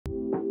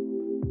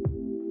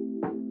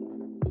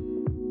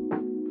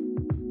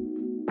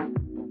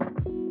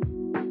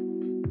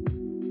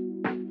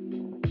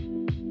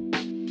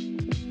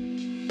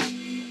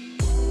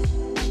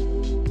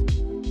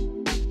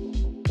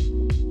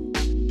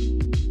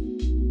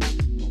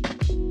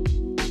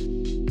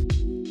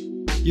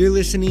You're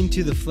listening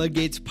to the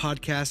Floodgates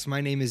podcast.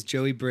 My name is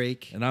Joey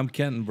Brake. And I'm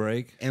Kenton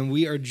Brake. And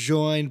we are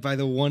joined by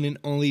the one and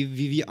only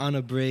Vivi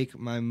Brake,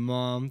 my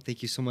mom.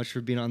 Thank you so much for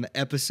being on the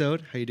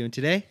episode. How are you doing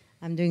today?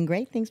 I'm doing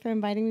great. Thanks for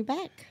inviting me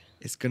back.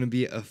 It's going to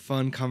be a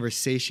fun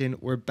conversation.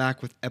 We're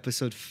back with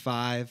episode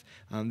 5.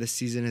 This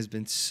season has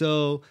been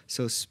so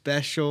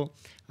special.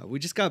 We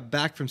just got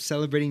back from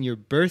celebrating your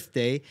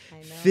birthday.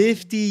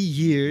 50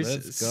 years.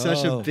 Let's go.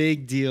 Such a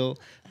big deal.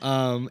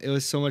 It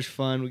was so much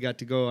fun. We got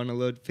to go on a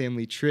little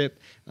family trip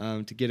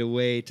to get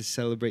away, to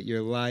celebrate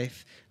your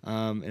life.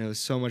 And it was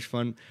so much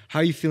fun.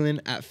 How are you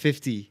feeling at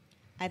 50?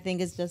 I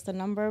think it's just a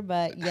number,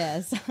 but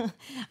yes.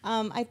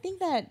 I think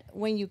that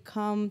when you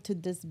come to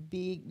this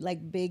big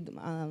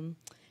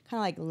kind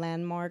of like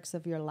landmarks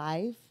of your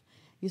life,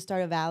 you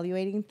start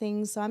evaluating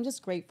things. So I'm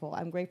just grateful.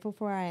 I'm grateful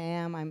for where I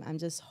am. I'm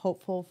just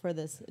hopeful for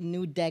this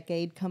new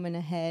decade coming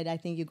ahead. I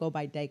think you go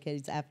by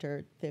decades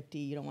after 50.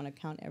 You don't want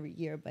to count every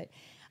year, but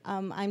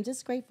I'm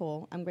just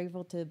grateful. I'm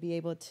grateful to be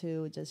able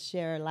to just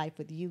share life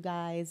with you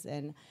guys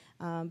and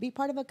be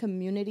part of a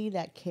community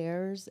that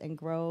cares and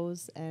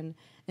grows, and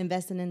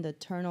investing in the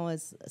eternal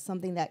is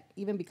something that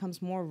even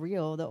becomes more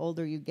real the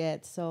older you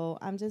get. So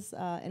I'm just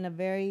in a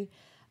very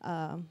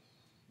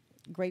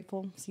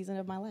grateful season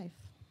of my life.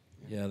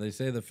 Yeah, they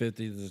say the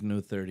 50s is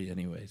new 30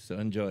 anyway, so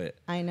enjoy it.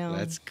 I know.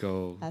 Let's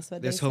go. That's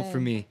what There's they hope say. for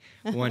me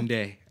one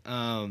day.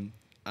 I'm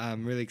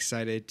really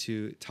excited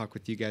to talk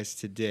with you guys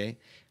today.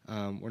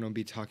 We're going to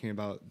be talking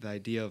about the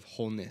idea of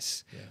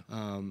wholeness,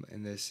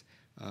 and this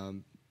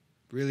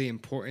really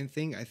important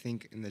thing, I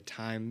think, in the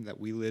time that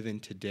we live in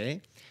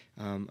today.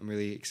 I'm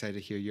really excited to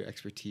hear your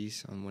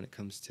expertise on when it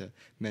comes to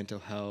mental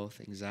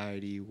health,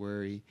 anxiety,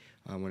 worry,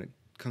 when it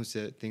comes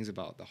to things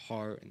about the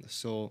heart and the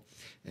soul.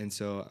 And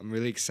so I'm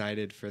really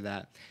excited for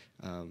that.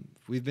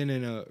 We've been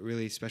in a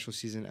really special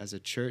season as a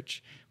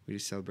church. We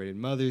just celebrated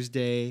Mother's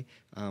Day.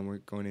 We're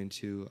going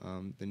into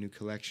the new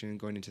collection,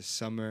 going into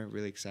summer.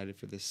 Really excited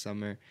for this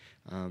summer.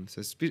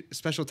 So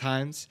special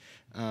times.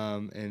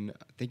 And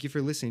thank you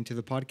for listening to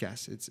the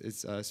podcast.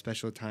 It's a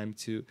special time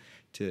to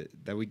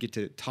that we get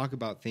to talk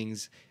about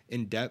things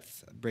in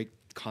depth, break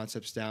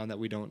concepts down that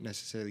we don't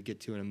necessarily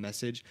get to in a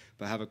message,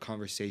 but have a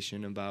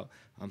conversation about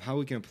how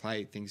we can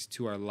apply things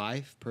to our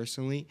life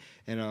personally,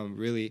 and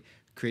really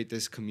create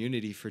this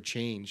community for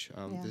change,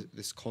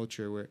 this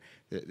culture where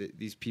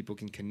these people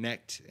can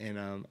connect. And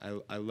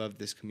I love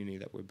this community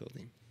that we're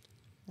building.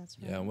 That's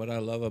right. Yeah, and what I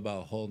love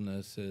about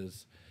wholeness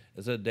is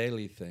it's a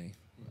daily thing.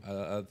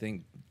 I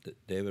think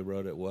David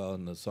wrote it well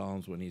in the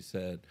Psalms when he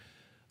said,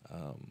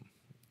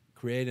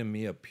 create in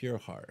me a pure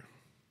heart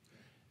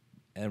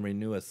and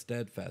renew a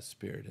steadfast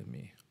spirit in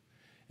me.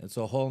 And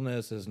so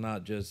wholeness is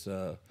not just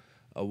a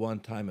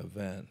one-time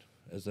event.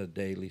 It's a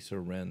daily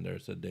surrender.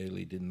 It's a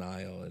daily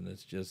denial. And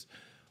it's just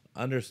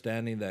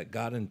understanding that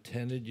God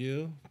intended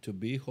you to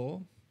be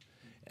whole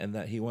and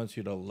that he wants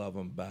you to love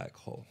him back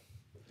whole.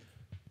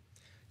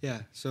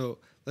 Yeah, so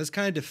let's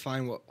kind of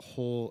define what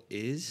whole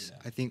is.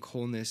 Yeah. I think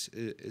wholeness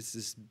is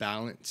this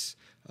balance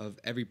of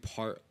every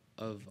part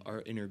of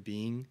our inner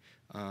being,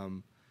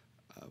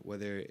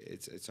 whether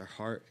it's our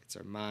heart, it's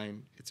our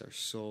mind, it's our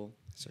soul,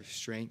 it's our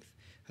strength.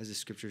 As the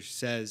scripture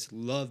says,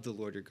 love the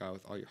Lord your God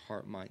with all your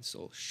heart, mind,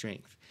 soul,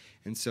 strength.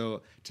 And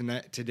so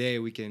today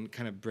we can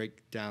kind of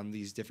break down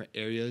these different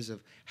areas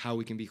of how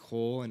we can be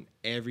whole in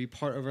every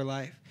part of our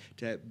life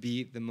to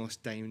be the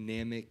most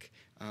dynamic,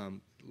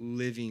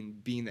 living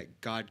being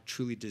that God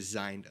truly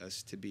designed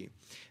us to be.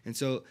 And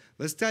so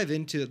let's dive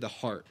into the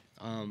heart.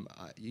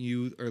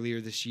 You earlier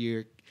this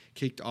year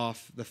kicked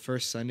off the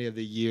first Sunday of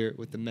the year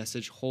with the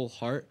message Whole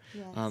Heart.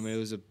 Yes. It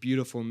was a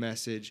beautiful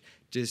message,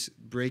 just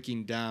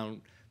breaking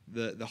down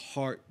the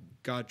heart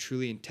God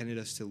truly intended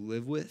us to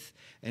live with.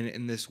 And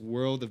in this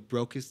world of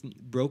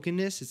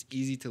brokenness, it's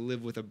easy to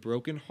live with a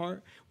broken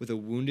heart, with a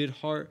wounded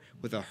heart,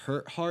 with a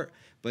hurt heart,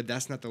 but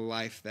that's not the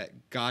life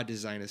that God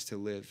designed us to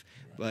live.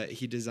 Right. But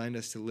he designed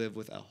us to live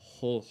with a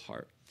whole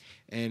heart.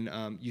 And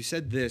you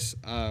said this,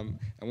 I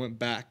went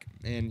back,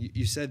 and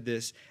you said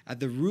this, at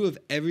the root of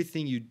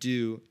everything you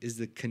do is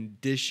the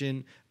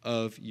condition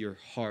of your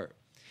heart.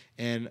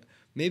 And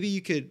maybe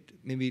you could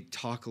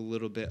talk a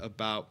little bit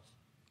about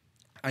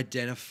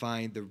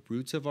identifying the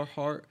roots of our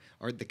heart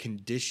or the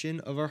condition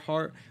of our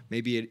heart.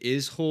 Maybe it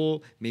is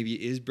whole, maybe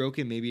it is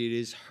broken, maybe it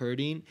is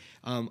hurting.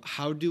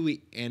 How do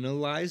we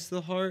analyze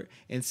the heart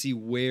and see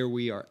where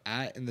we are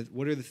at, and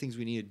what are the things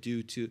we need to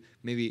do to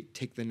maybe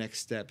take the next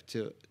step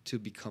to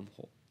become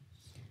whole?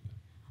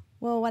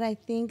 Well, what I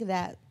think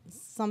that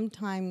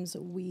sometimes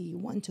we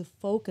want to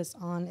focus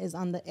on is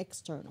on the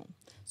external.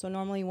 So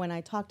normally when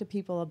I talk to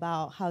people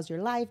about how's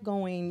your life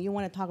going, you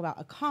want to talk about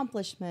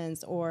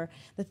accomplishments or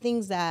the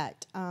things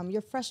that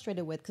you're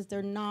frustrated with because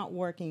they're not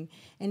working.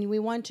 And we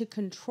want to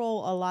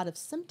control a lot of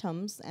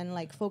symptoms and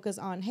like focus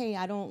on, hey,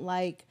 I don't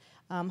like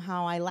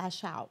how I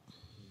lash out.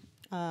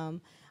 I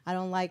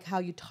don't like how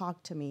you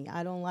talk to me.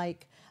 I don't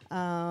like,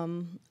 I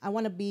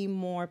want to be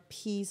more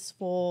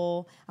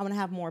peaceful. I want to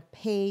have more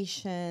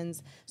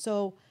patience.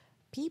 So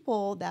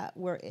people that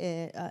we're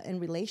in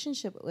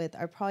relationship with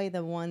are probably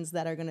the ones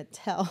that are going to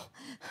tell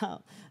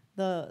how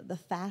the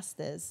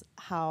fastest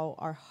how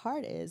our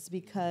heart is,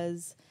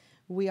 because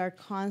we are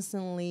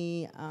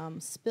constantly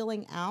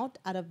spilling out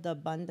of the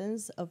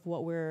abundance of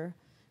what we're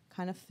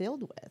kind of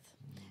filled with.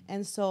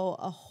 And so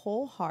a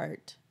whole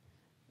heart,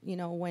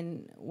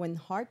 when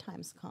hard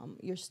times come,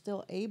 you're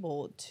still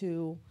able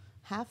to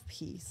have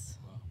peace.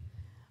 Wow.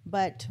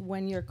 But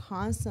when you're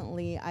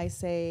constantly, I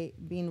say,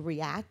 being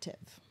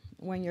reactive,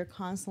 when you're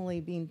constantly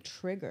being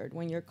triggered,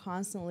 when you're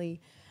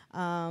constantly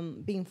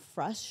being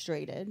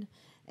frustrated,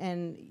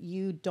 and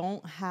you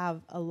don't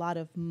have a lot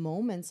of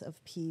moments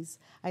of peace,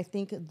 I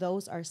think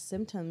those are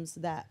symptoms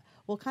that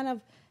will kind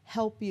of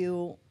help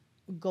you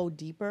go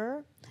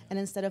deeper. Yeah. And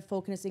instead of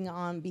focusing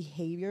on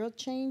behavioral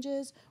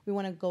changes, we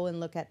want to go and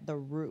look at the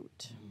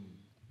root.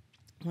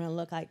 We want to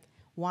look like,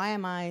 why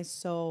am I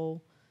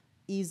so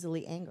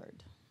easily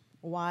angered?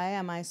 Why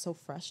am I so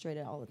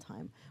frustrated all the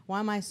time?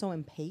 Why am I so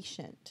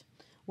impatient?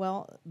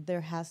 Well,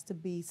 there has to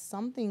be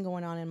something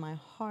going on in my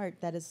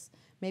heart that is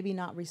maybe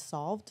not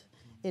resolved.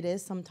 It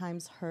is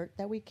sometimes hurt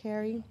that we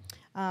carry.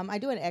 I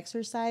do an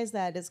exercise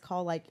that is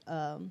called like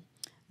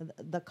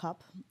the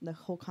cup, the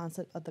whole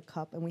concept of the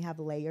cup, and we have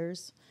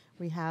layers.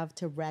 We have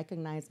to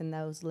recognize in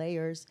those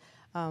layers,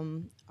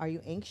 are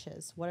you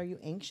anxious? What are you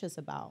anxious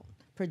about?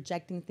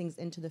 Projecting things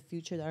into the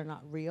future that are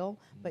not real,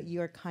 but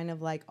you're kind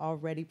of like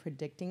already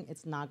predicting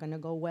it's not going to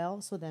go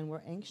well, so then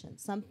we're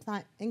anxious.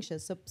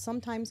 So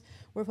sometimes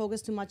we're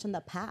focused too much on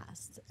the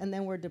past, and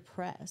then we're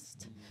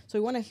depressed. So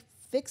we want to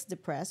fix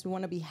depressed, we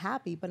want to be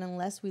happy, but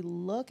unless we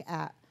look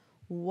at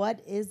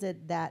what is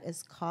it that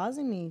is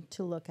causing me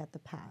to look at the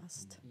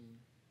past,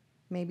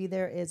 maybe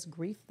there is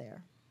grief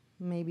there,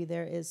 maybe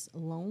there is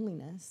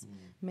loneliness,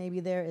 maybe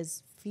there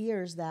is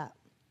fears that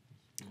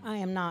I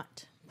am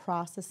not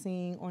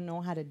processing or know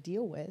how to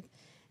deal with,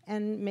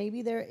 and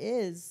maybe there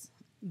is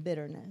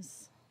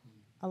bitterness.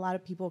 A lot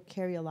of people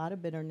carry a lot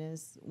of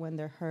bitterness when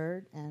they're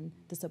hurt and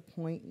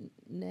disappointed,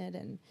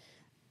 and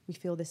we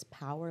feel this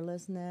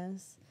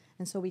powerlessness.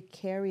 And so we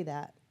carry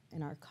that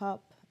in our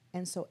cup.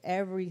 And so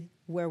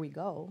everywhere we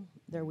go,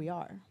 there we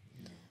are.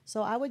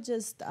 So I would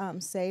just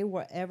say,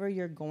 whatever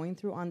you're going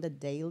through on the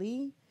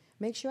daily,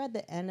 make sure at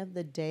the end of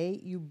the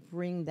day, you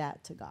bring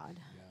that to God.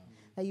 Yeah.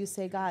 That you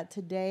say, God,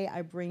 today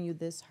I bring you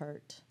this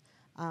hurt.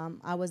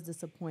 I was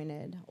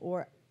disappointed,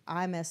 or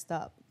I messed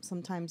up.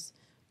 Sometimes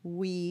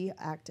we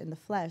act in the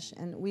flesh,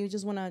 and we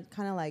just want to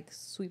kind of like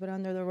sweep it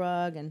under the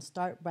rug and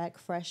start back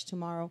fresh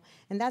tomorrow.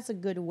 And that's a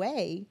good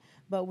way,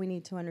 but we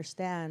need to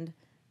understand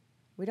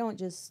we don't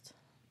just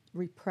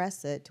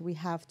repress it, we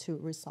have to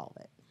resolve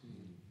it.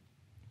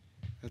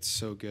 That's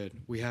so good.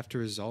 We have to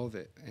resolve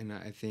it. And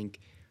I think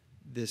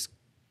this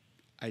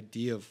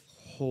idea of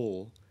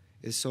whole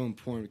is so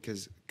important,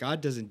 because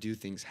God doesn't do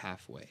things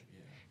halfway.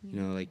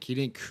 Like he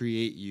didn't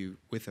create you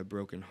with a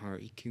broken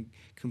heart.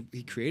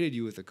 He created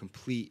you with a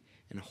complete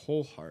and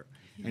whole heart.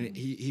 And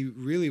he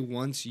really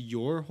wants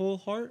your whole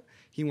heart.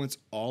 He wants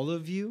all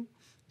of you.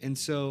 And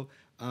so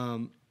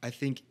I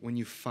think when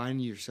you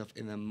find yourself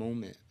in that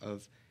moment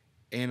of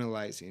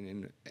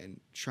analyzing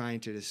and trying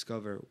to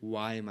discover,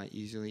 why am I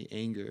easily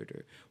angered,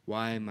 or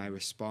why am I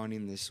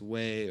responding this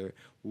way, or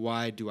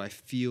why do I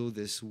feel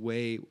this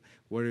way,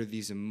 what are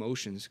these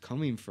emotions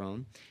coming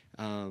from,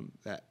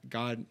 that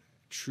God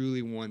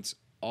truly wants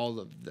all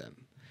of them.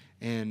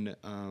 And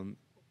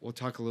we'll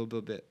talk a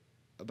little bit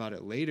about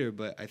it later,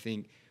 but I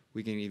think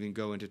we can even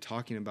go into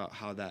talking about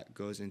how that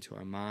goes into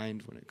our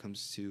mind when it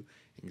comes to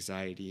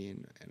anxiety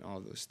and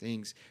all those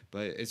things.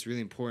 But it's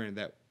really important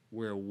that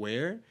we're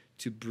aware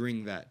to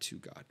bring that to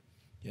God.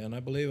 Yeah, and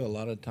I believe a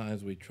lot of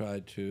times we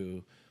try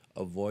to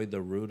avoid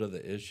the root of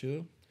the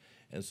issue.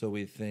 And so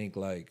we think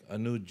like a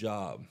new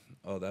job,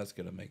 oh, that's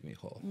going to make me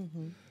whole.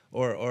 Mm-hmm.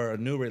 Or a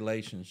new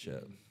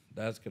relationship,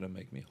 that's going to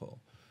make me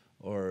whole.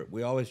 Or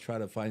we always try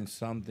to find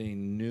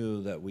something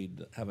new that we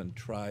haven't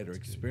tried or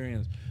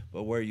experienced,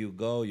 but where you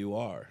go, you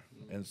are.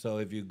 And so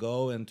if you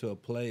go into a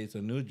place,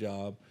 a new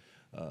job,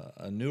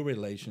 a new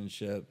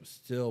relationship,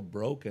 still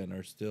broken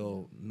or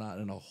still not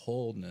in a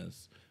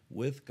wholeness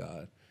with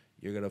God,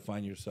 you're going to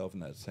find yourself in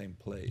that same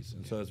place.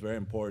 And so it's very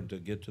important to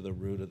get to the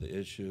root of the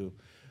issue,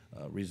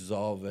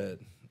 resolve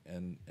it,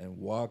 and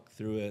walk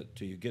through it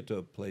till you get to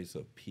a place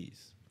of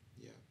peace.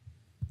 Yeah.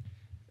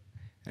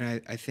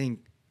 And I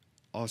think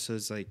also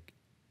it's like,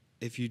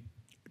 if you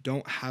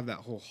don't have that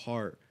whole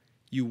heart,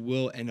 you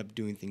will end up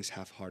doing things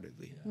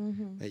half-heartedly. Yeah.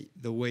 Mm-hmm.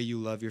 The way you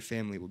love your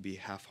family will be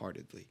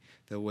half-heartedly.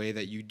 The way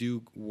that you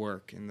do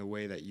work and the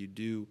way that you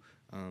do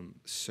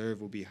serve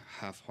will be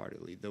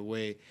half-heartedly. The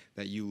way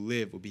that you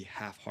live will be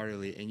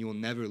half-heartedly, and you will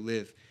never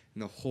live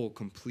in the whole,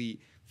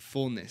 complete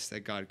fullness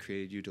that God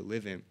created you to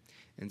live in.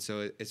 And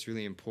so it's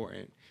really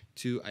important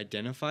to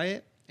identify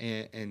it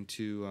and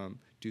to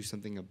do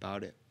something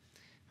about it.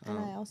 And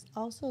I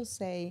also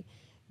say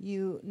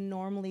you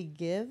normally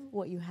give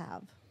what you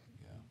have.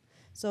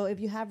 So if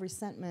you have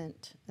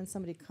resentment and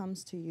somebody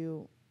comes to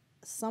you,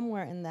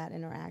 somewhere in that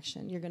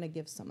interaction, you're going to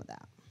give some of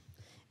that.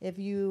 If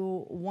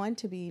you want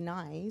to be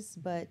nice,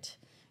 but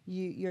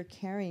you're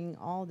carrying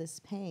all this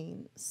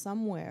pain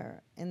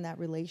somewhere in that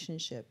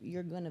relationship.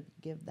 You're going to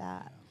give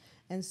that.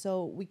 And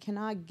so we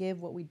cannot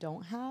give what we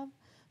don't have.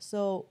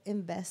 So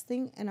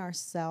investing in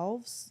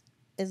ourselves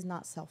is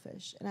not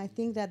selfish. And I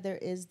think that there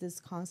is this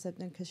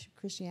concept in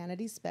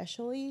Christianity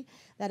especially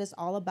that is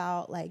all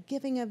about like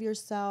giving of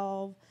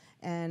yourself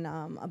and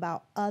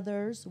about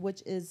others,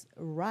 which is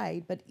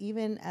right. But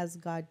even as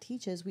God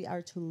teaches, we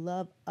are to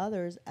love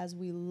others as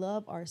we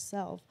love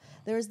ourselves.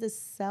 There's this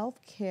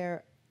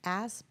self-care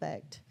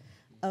aspect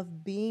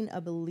of being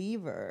a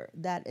believer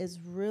that is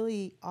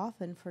really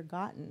often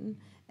forgotten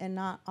and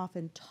not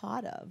often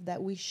taught of,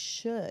 that we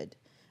should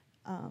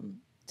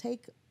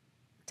take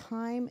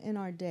time in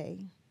our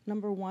day,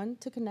 number one,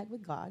 to connect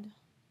with God,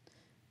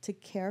 to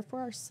care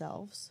for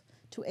ourselves,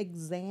 to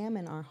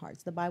examine our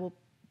hearts. The Bible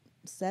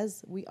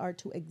says we are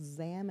to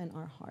examine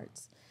our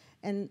hearts.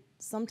 And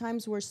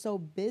sometimes we're so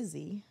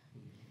busy,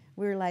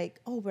 we're like,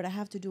 oh, but I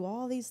have to do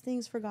all these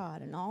things for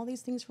God and all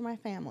these things for my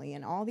family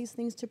and all these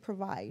things to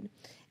provide.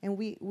 And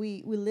we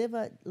live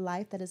a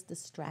life that is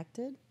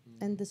distracted,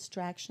 and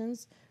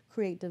distractions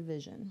create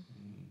division.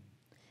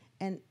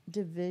 And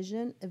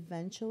division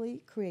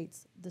eventually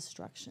creates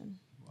destruction.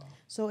 Wow.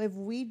 So if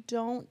we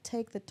don't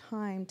take the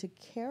time to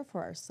care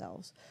for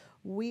ourselves,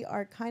 we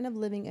are kind of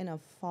living in a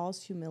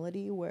false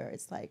humility where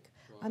it's like,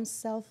 wow, I'm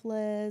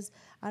selfless,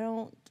 I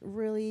don't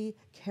really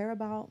care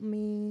about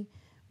me.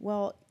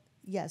 Well,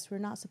 yes, we're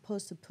not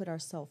supposed to put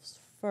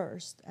ourselves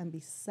first and be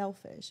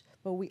selfish,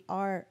 but we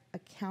are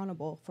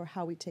accountable for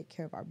how we take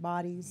care of our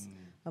bodies,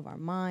 of our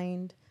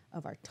mind,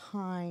 of our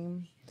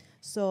time.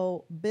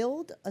 So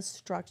build a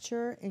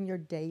structure in your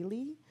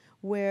daily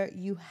where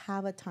you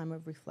have a time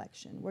of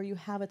reflection, where you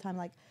have a time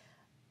like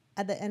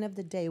at the end of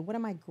the day, what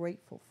am I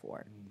grateful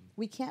for?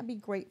 We can't be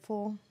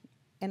grateful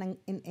and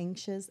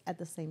anxious at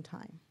the same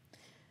time.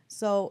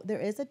 So there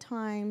is a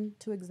time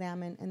to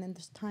examine, and then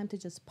there's time to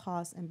just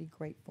pause and be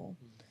grateful.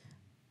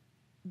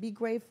 Be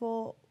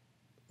grateful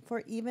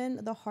for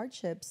even the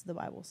hardships, the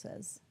Bible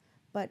says.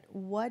 But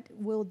what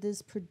will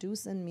this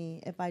produce in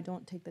me if I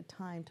don't take the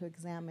time to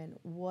examine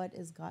what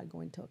is God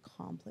going to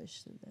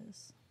accomplish through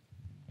this?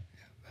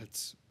 Yeah,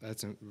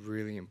 that's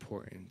really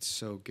important. It's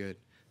so good.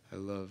 I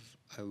love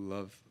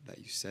that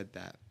you said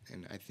that.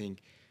 And I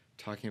think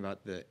talking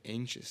about the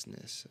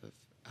anxiousness of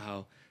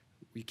how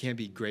we can't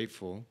be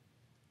grateful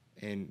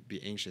and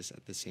be anxious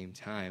at the same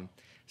time.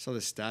 I saw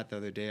this stat the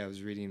other day I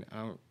was reading.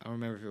 I don't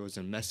remember if it was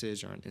a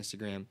message or on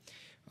Instagram,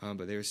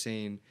 but they were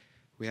saying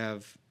we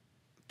have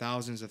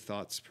thousands of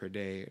thoughts per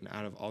day, and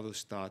out of all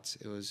those thoughts,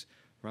 it was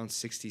around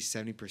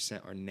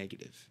 60-70% are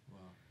negative. Wow.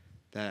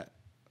 That,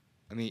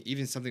 I mean,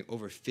 even something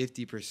over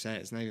 50%,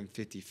 it's not even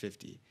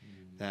 50-50,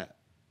 that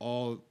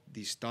all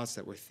these thoughts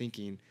that we're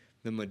thinking,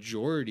 the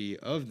majority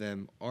of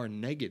them are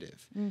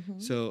negative.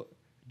 So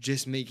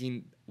just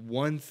making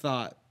one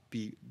thought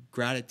be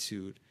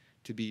gratitude,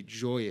 to be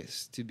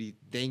joyous, to be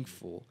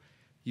thankful,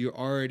 you're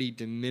already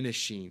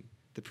diminishing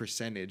the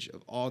percentage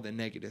of all the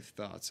negative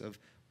thoughts of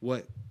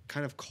what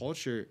kind of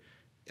culture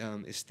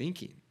is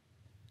thinking.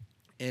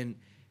 And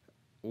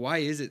why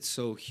is it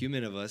so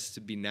human of us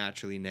to be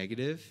naturally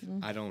negative?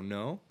 I don't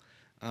know.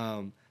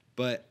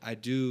 But I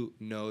do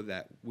know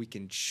that we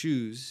can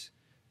choose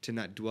to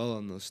not dwell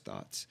on those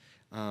thoughts.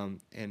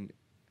 And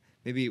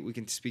maybe we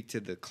can speak to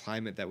the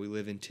climate that we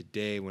live in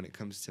today when it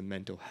comes to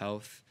mental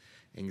health,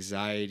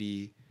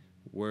 anxiety,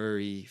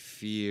 worry,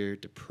 fear,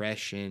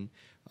 depression.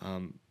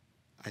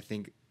 I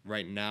think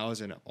right now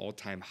is an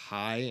all-time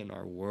high in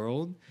our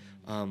world,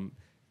 and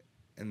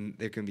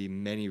there can be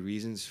many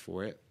reasons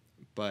for it,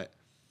 but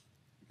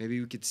maybe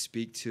we could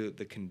speak to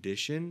the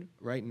condition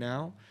right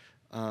now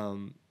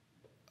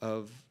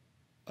of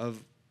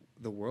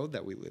the world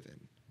that we live in.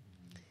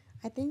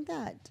 I think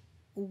that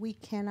we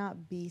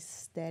cannot be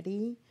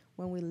steady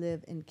when we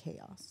live in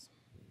chaos.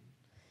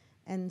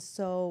 And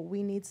so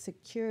we need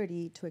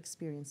security to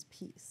experience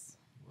peace.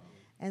 Wow.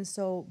 And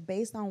so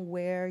based on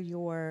where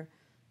you're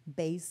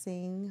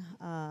basing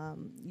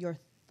your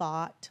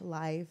thought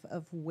life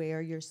of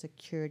where your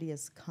security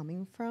is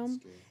coming from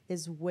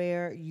is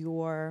where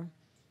your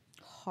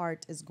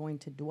heart is going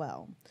to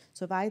dwell.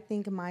 So if I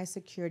think my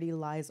security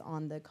lies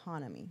on the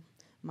economy,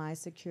 my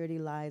security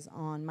lies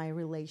on my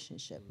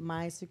relationship,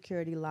 my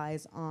security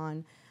lies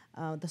on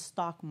the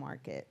stock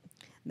market,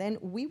 then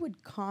we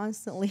would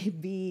constantly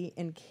be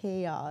in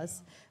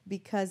chaos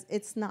because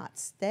it's not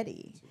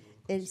steady.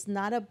 It's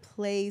not a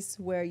place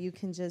where you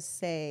can just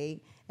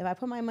say, if I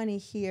put my money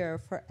here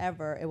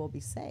forever, it will be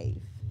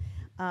safe.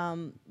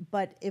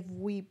 But if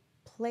we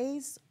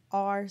place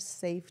our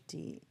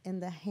safety in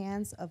the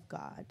hands of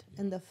God,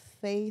 in the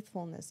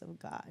faithfulness of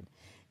God,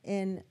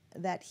 in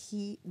that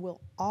He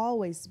will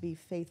always be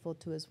faithful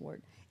to His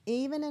word.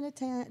 Even in a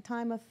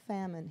time of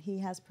famine, He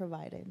has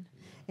provided.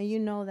 And you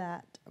know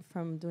that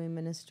from doing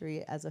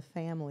ministry as a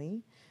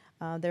family,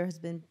 there has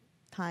been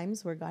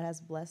times where God has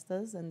blessed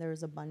us and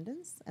there's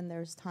abundance, and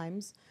there's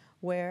times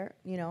where,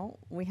 you know,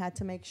 we had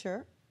to make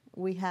sure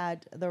we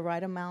had the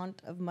right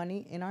amount of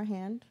money in our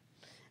hand.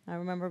 I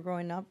remember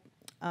growing up,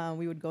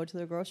 we would go to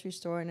the grocery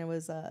store, and it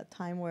was a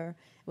time where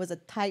it was a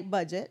tight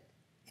budget,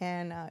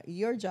 and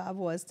your job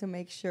was to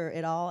make sure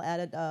it all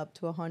added up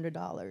to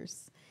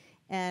 $100.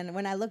 And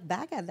when I look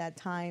back at that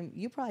time,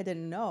 you probably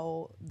didn't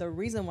know the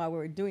reason why we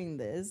were doing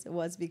this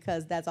was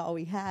because that's all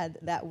we had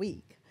that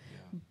week.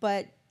 Yeah.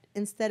 But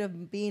instead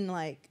of being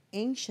like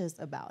anxious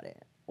about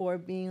it or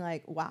being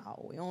like,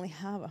 wow, we only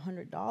have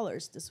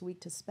 $100 this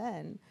week to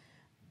spend,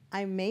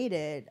 I made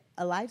it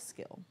a life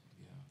skill.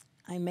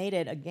 Yeah. I made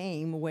it a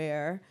game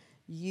where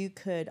you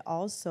could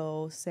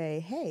also say,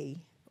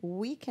 hey,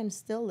 we can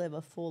still live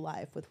a full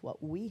life with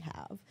what we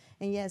have.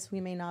 And yes, we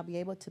may not be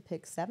able to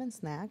pick 7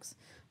 snacks,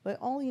 but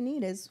all you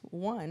need is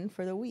 1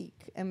 for the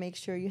week and make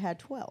sure you had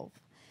 12.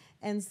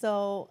 And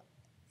so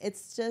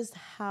it's just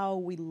how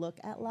we look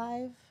at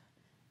life.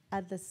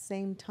 At the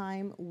same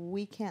time,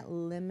 we can't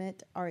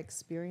limit our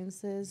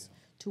experiences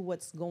to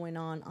what's going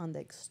on the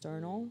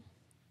external,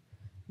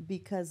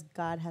 because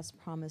God has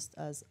promised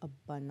us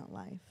abundant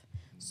life.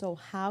 So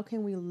how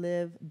can we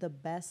live the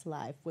best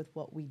life with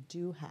what we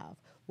do have,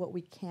 what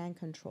we can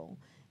control?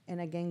 And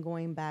again,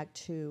 going back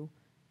to,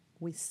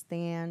 we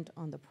stand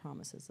on the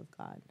promises of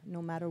God,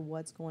 no matter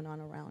what's going on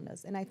around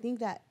us. And I think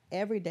that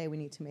every day we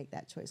need to make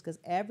that choice, because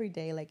every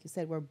day, like you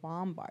said, we're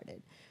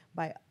bombarded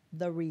by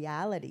the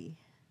reality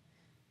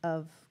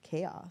of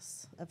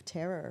chaos, of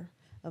terror,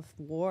 of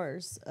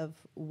wars, of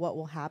what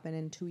will happen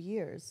in 2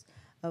 years,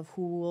 of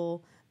who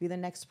will be the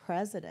next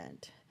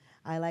president.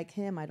 I like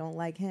him, I don't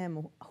like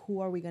him. Who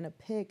are we going to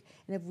pick?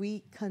 And if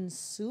we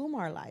consume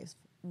our lives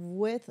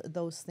with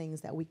those things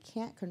that we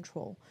can't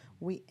control,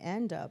 we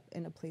end up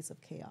in a place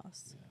of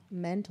chaos,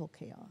 mental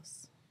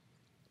chaos.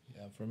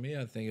 Yeah, for me,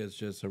 I think it's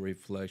just a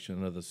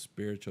reflection of the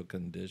spiritual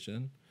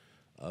condition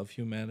of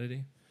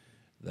humanity,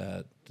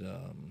 that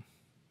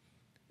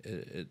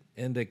it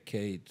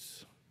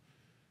indicates,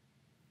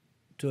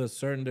 to a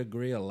certain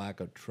degree, a lack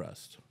of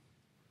trust.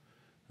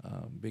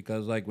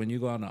 Because like when you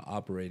go on an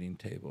operating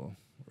table,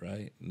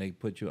 right, and they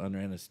put you under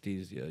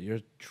anesthesia,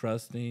 you're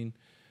trusting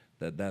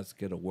that that's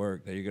going to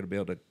work, that you're going to be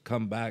able to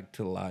come back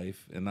to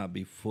life and not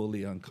be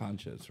fully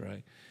unconscious,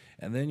 right?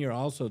 And then you're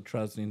also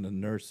trusting the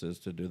nurses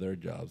to do their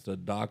jobs, the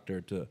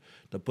doctor to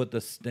put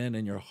the stent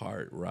in your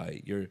heart,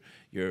 right?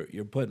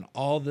 You're putting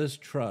all this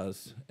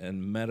trust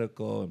in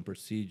medical and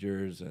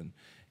procedures and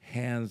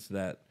hands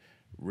that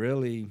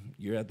really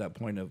you're at that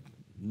point of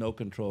no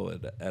control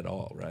at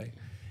all, right?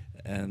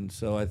 And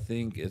so I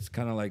think it's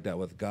kind of like that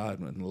with God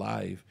in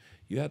life.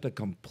 You have to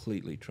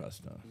completely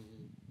trust Him.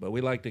 Mm-hmm. But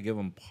we like to give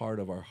Him part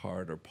of our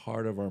heart or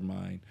part of our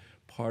mind,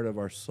 part of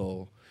our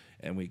soul,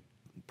 and we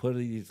put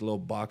these little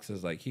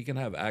boxes like He can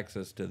have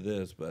access to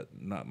this, but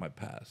not my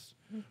past.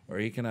 Mm-hmm. Or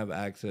He can have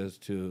access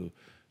to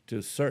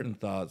certain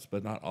thoughts,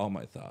 but not all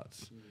my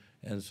thoughts.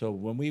 Mm-hmm. And so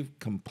when we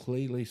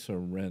completely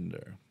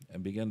surrender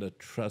and begin to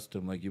trust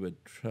Him like you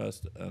would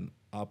trust an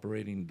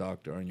operating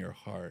doctor on your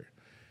heart,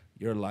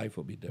 your life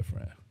will be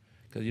different.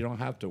 Because you don't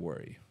have to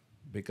worry,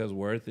 because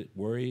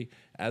worry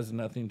adds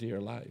nothing to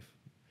your life.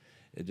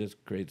 It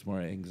just creates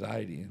more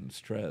anxiety and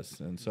stress.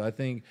 And so I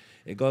think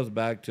it goes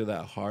back to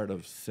that heart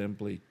of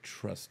simply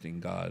trusting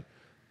God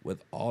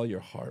with all your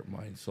heart,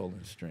 mind, soul,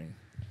 and strength.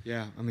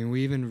 Yeah, I mean,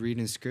 we even read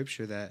in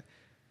Scripture that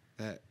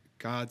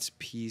God's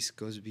peace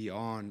goes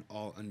beyond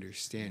all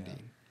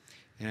understanding.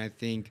 Yeah. And I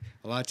think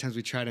a lot of times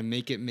we try to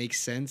make it make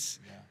sense,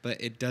 but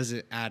it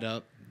doesn't add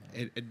up.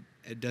 No.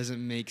 It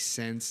doesn't make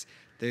sense.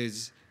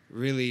 There's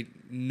really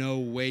no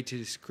way to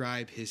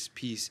describe His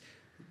peace,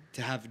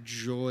 to have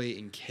joy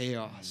in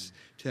chaos,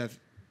 to have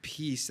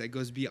peace that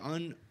goes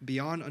beyond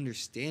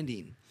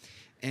understanding.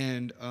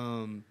 And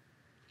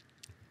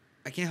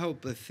I can't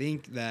help but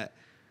think that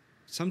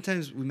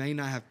sometimes we may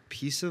not have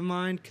peace of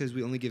mind because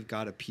we only give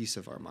God a piece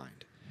of our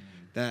mind.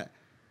 That,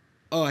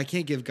 I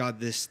can't give God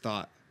this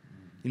thought.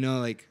 You know,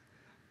 like,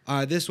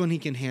 this one He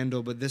can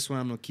handle, but this one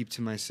I'm going to keep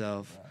to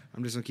myself. Right.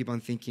 I'm just going to keep on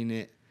thinking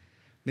it.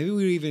 Maybe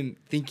we're even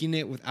thinking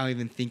it without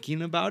even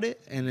thinking about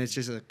it, and it's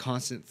just a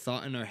constant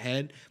thought in our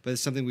head, but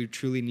it's something we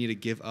truly need to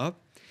give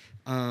up.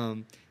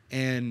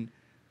 And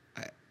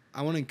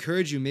I want to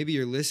encourage you, maybe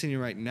you're listening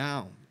right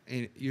now,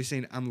 and you're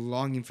saying, I'm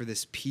longing for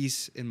this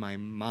peace in my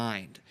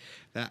mind,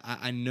 that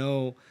I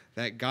know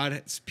that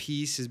God's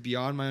peace is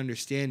beyond my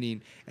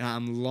understanding, and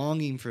I'm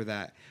longing for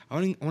that. I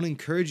want to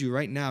encourage you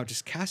right now,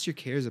 just cast your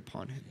cares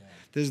upon Him. Yeah.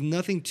 There's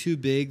nothing too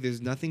big.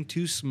 There's nothing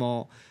too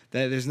small.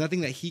 That there's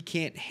nothing that He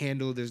can't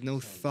handle. There's no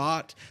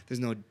thought.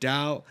 There's no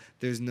doubt.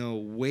 There's no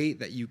weight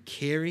that you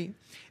carry.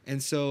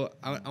 And so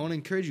I want to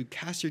encourage you,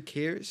 cast your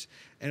cares.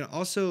 And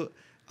also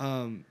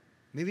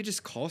maybe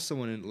just call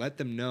someone and let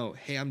them know,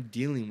 hey, I'm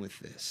dealing with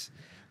this.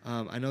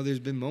 I know there's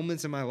been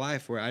moments in my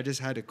life where I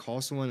just had to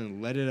call someone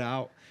and let it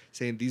out,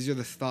 saying these are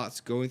the thoughts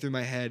going through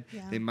my head.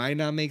 Yeah. They might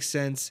not make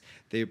sense.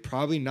 They're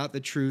probably not the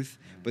truth.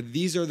 But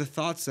these are the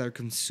thoughts that are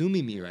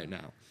consuming me right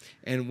now.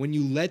 And when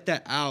you let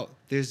that out,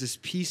 there's this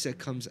peace that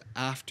comes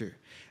after.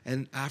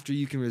 And after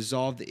you can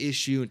resolve the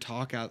issue and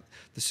talk out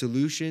the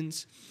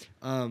solutions.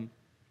 But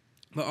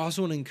I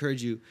also want to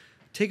encourage you,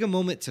 take a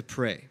moment to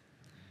pray.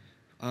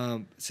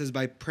 It says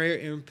by prayer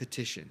and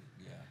petition.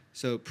 Yeah.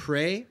 So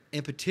pray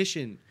and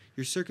petition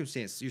your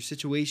circumstance, your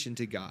situation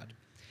to God.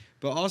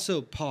 But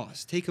also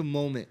pause. Take a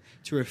moment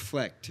to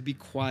reflect, to be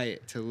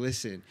quiet, to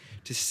listen,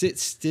 to sit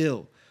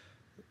still,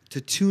 to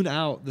tune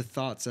out the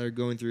thoughts that are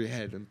going through your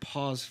head, and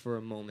pause for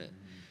a moment.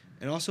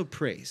 And also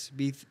praise.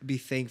 Be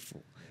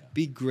thankful.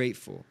 Be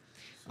grateful.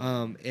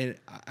 And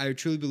I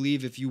truly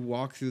believe if you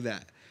walk through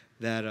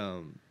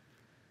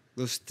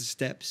those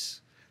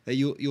steps, that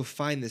you'll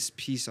find this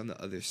peace on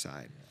the other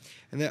side.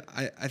 And that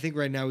I think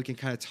right now we can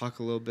kind of talk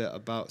a little bit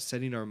about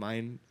setting our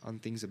mind on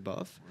things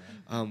above,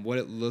 what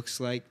it looks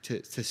like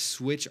to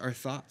switch our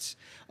thoughts,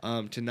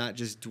 to not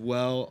just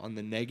dwell on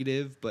the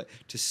negative, but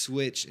to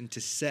switch and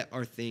to set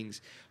our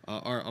things,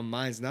 our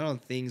minds, not on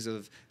things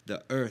of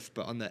the earth,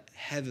 but on the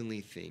heavenly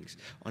things,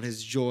 on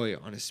His joy,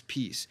 on His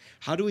peace.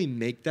 How do we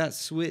make that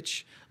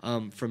switch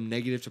from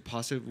negative to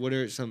positive? What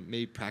are some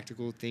maybe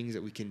practical things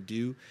that we can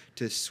do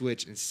to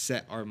switch and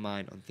set our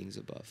mind on things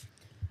above?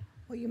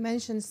 Well, you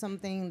mentioned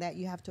something that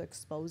you have to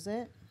expose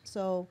it.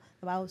 So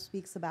the Bible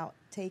speaks about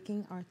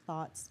taking our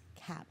thoughts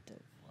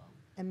captive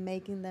and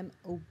making them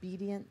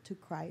obedient to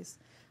Christ.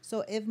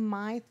 So if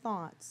my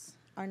thoughts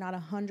are not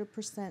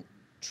 100%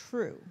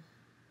 true,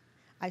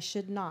 I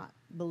should not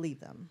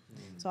believe them.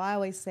 So I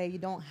always say you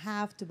don't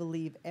have to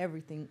believe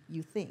everything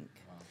you think.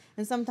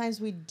 And sometimes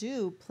we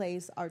do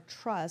place our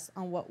trust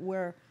on what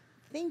we're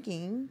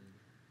thinking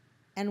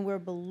and we're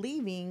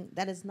believing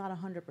that is not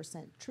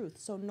 100% truth.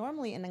 So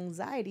normally in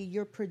anxiety,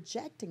 you're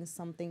projecting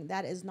something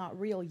that is not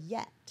real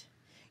yet.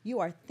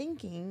 You are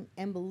thinking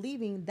and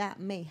believing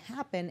that may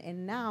happen,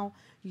 and now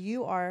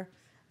you are,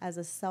 as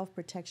a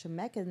self-protection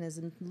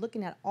mechanism,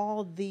 looking at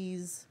all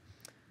these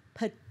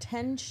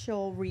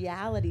potential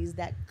realities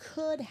that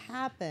could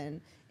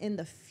happen in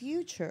the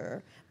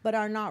future but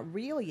are not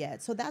real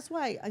yet. So that's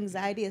why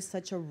anxiety is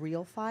such a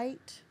real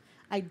fight.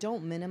 I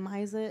don't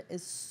minimize it.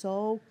 It's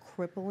so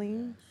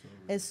crippling.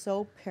 It's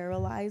so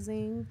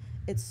paralyzing.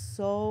 It's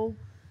so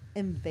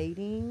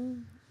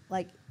invading.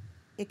 Like,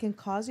 it can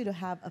cause you to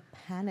have a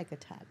panic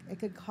attack. It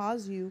could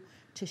cause you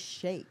to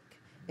shake.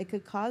 It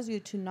could cause you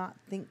to not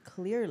think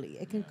clearly.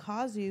 It can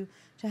cause you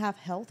to have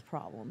health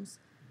problems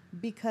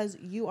because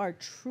you are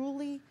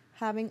truly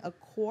having a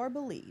core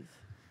belief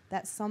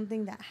that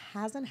something that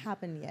hasn't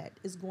happened yet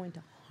is going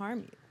to harm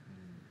you.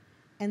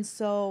 And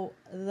so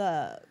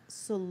the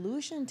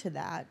solution to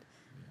that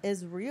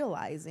is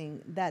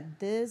realizing that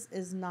this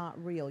is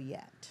not real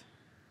yet.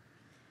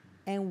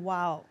 And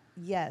while,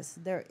 yes,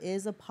 there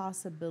is a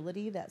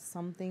possibility that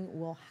something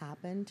will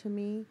happen to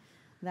me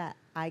that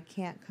I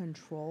can't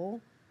control,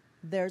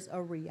 there's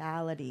a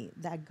reality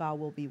that God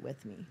will be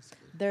with me.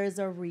 There's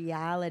a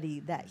reality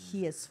that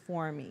He is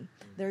for me.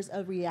 There's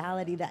a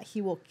reality that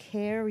He will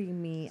carry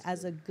me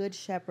as a good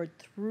shepherd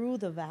through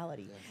the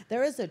valley.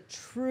 There is a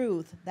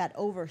truth that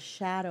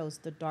overshadows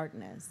the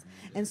darkness.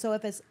 And so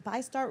if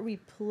I start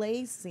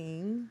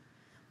replacing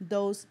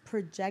those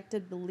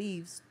projected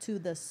beliefs to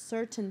the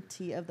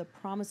certainty of the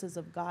promises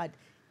of God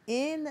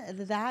in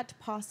that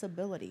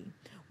possibility,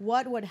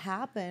 what would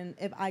happen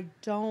if I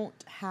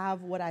don't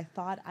have what I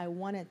thought I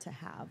wanted to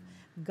have?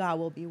 God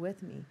will be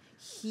with me.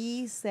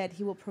 He said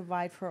He will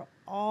provide for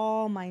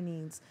all my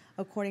needs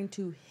according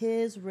to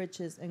His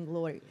riches and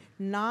glory,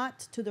 not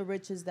to the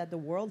riches that the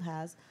world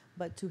has,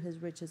 but to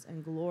His riches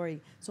and glory.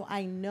 So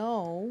I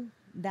know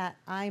that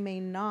I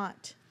may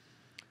not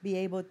be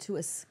able to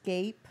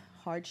escape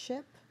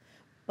hardship,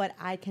 but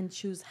I can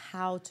choose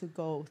how to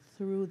go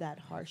through that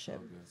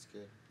hardship. That's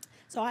good.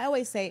 So I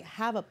always say,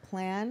 have a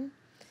plan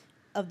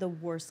of the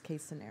worst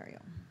case scenario.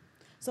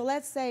 So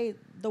let's say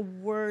the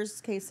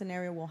worst case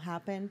scenario will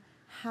happen.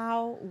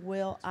 How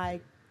will I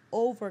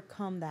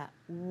overcome that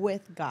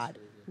with God,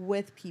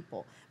 with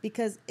people?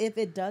 Because if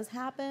it does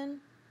happen,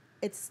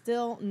 it's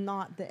still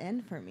not the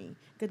end for me.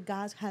 Because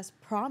God has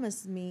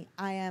promised me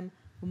I am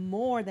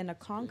more than a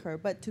conqueror.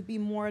 But to be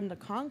more than a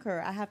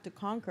conqueror, I have to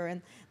conquer.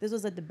 And this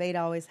was a debate I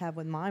always have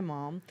with my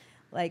mom.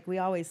 Like we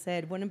always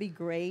said, wouldn't it be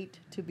great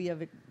to be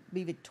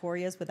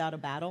victorious without a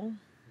battle?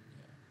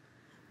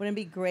 Wouldn't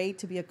it be great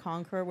to be a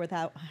conqueror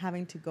without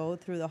having to go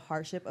through the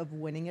hardship of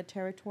winning a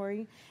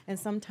territory? And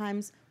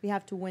sometimes we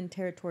have to win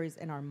territories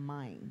in our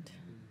mind.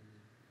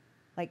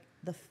 Like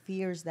the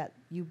fears that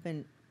you've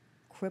been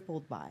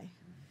crippled by.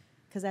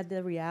 Because at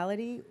the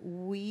reality,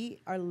 we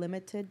are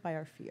limited by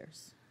our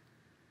fears.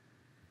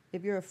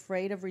 If you're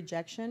afraid of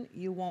rejection,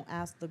 you won't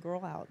ask the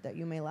girl out that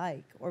you may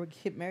like or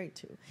get married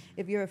to.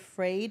 If you're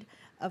afraid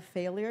of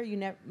failure,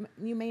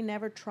 you may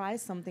never try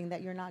something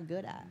that you're not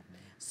good at.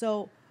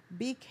 So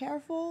be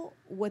careful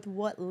with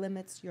what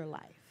limits your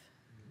life.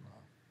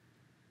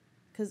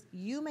 Because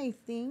you may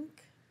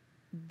think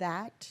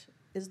that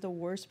is the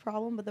worst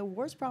problem, but the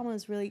worst problem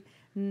is really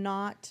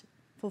not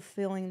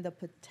fulfilling the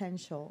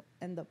potential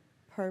and the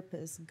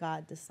purpose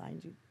God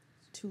designed you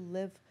to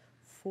live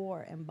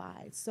for and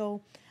by.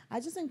 So I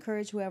just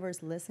encourage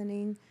whoever's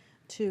listening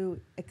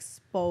to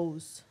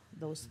expose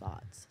those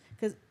thoughts.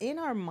 Because in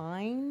our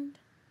mind,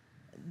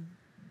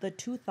 the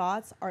two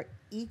thoughts are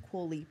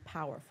equally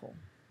powerful.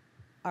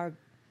 Our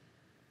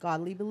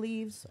godly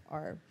beliefs,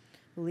 our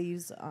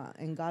beliefs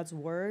in God's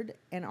word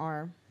and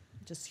our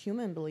just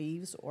human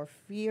beliefs or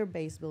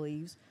fear-based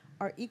beliefs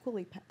are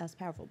equally as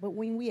powerful. But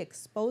when we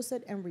expose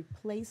it and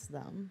replace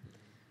them,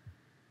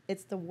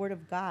 it's the word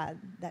of God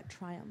that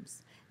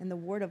triumphs. And the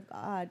word of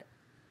God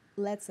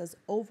lets us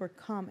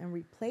overcome and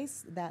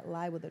replace that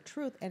lie with the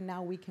truth. And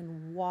now we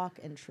can walk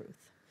in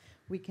truth.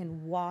 We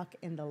can walk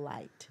in the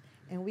light.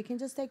 And we can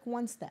just take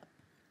one step.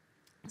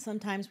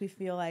 Sometimes we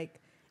feel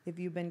like if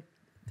you've been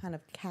kind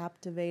of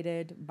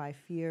captivated by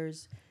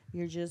fears,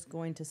 you're just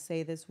going to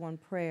say this one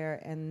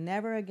prayer and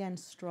never again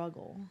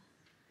struggle.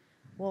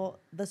 Well,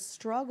 the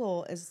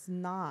struggle is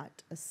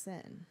not a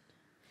sin.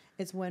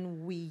 It's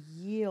when we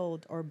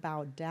yield or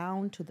bow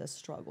down to the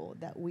struggle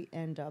that we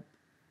end up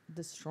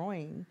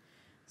destroying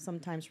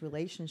sometimes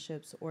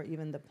relationships or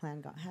even the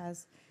plan God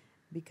has,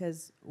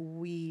 because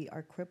we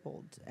are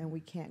crippled and we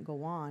can't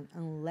go on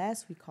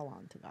unless we call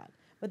on to God.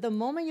 But the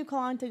moment you call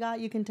on to God,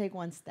 you can take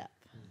one step.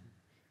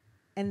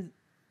 And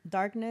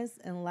darkness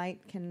and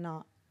light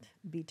cannot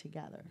be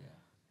together. Yeah.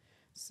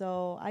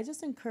 So I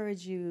just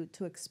encourage you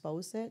to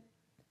expose it,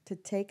 to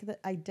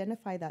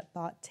identify that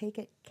thought, take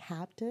it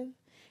captive,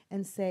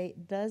 and say,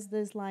 does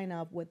this line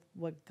up with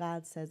what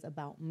God says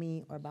about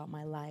me or about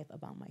my life,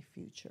 about my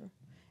future?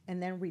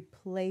 And then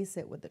replace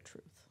it with the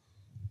truth.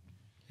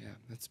 Yeah,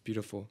 that's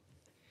beautiful.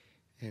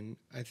 And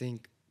I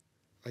think,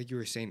 like you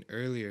were saying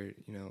earlier,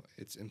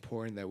 it's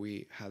important that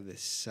we have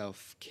this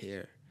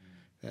self-care,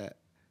 that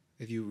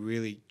if you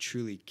really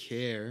truly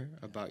care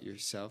about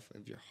yourself,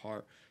 of your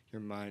heart,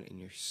 your mind, and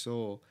your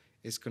soul,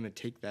 it's going to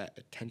take that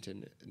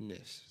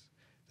attentiveness,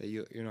 that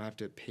you don't have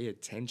to pay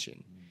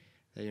attention,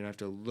 that you don't have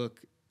to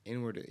look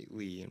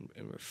inwardly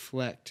and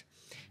reflect.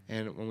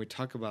 And when we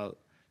talk about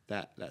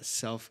that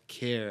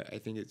self-care, I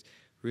think it's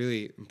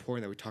really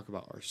important that we talk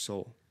about our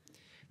soul,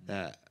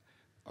 that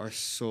our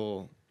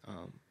soul,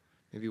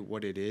 maybe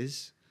what it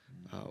is,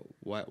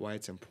 why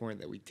it's important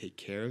that we take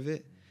care of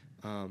it,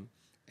 and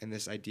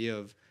this idea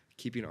of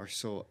keeping our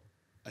soul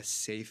a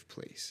safe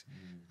place.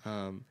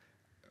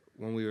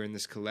 When we were in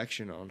this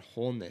collection on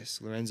wholeness,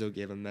 Lorenzo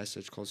gave a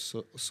message called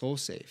Soul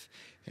Safe,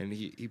 and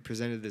he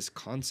presented this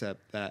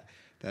concept that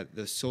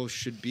the soul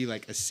should be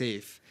like a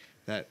safe,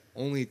 that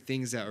only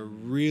things that are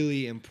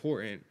really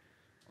important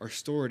are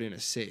stored in a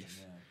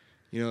safe.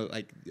 Yeah.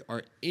 Like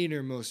our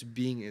innermost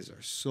being is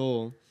our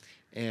soul,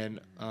 and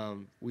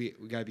we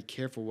got to be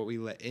careful what we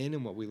let in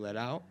and what we let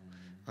out,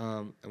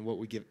 and what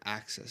we give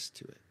access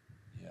to it.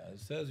 Yeah,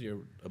 it says you're,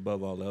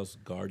 above all else,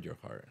 guard your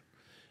heart.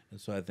 And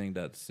so I think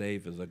that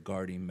safe is a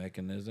guarding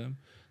mechanism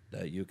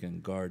that you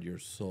can guard your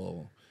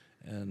soul.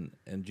 And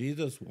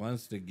Jesus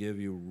wants to give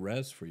you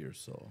rest for your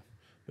soul,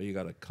 but you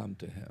got to come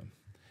to him.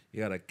 You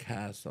got to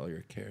cast all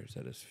your cares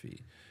at his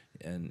feet,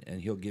 and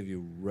he'll give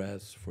you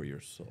rest for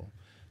your soul.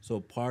 So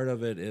part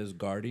of it is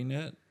guarding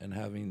it and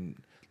having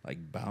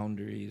like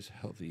boundaries,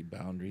 healthy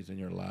boundaries in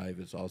your life.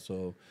 It's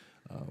also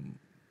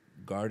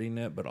guarding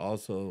it, but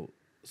also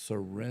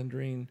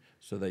surrendering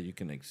so that you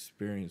can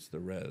experience the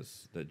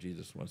rest that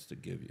Jesus wants to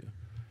give you.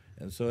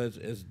 And so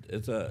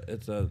it's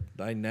a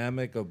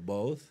dynamic of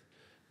both,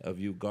 of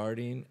you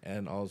guarding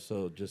and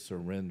also just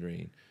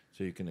surrendering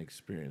so you can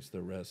experience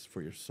the rest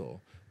for your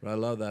soul. But I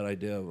love that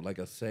idea of like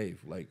a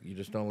safe, like you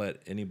just don't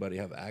let anybody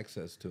have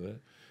access to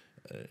it.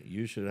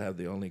 You should have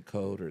the only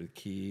code or the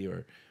key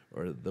or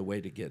the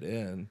way to get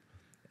in,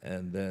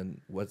 and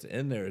then what's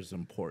in there is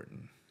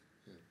important.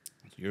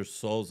 Your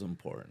soul's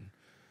important.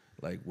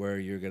 Like where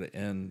you're going to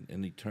end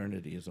in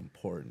eternity is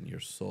important, your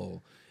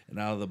soul. And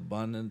out of the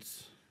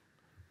abundance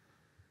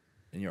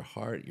in your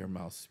heart, your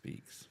mouth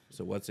speaks.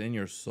 So what's in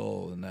your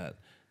soul and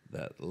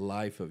that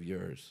life of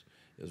yours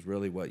is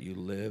really what you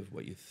live,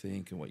 what you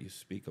think, and what you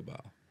speak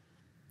about.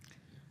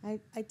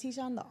 I teach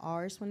on the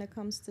R's when it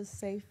comes to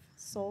safe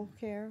soul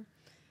care.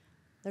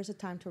 There's a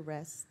time to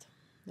rest.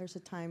 There's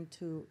a time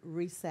to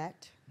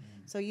reset.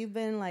 So you've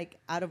been like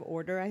out of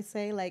order, I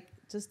say, like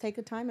just take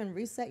a time and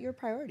reset your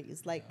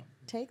priorities. Like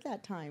take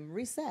that time,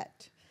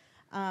 reset,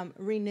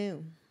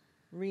 renew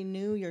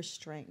your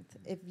strength.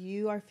 If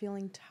you are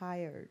feeling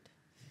tired,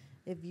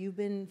 if you've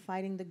been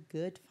fighting the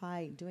good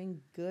fight,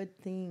 doing good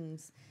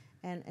things,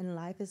 and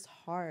life is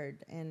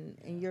hard, and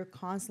you're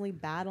constantly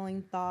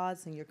battling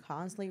thoughts, and you're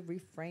constantly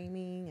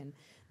reframing and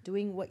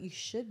doing what you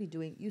should be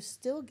doing, you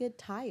still get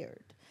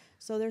tired.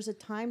 So there's a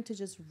time to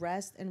just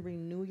rest and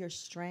renew your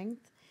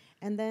strength.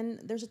 And then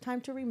there's a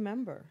time to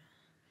remember.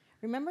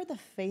 Remember the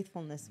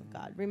faithfulness of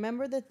God.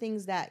 Remember the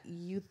things that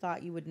you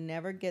thought you would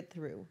never get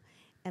through.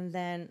 And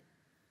then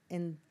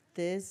in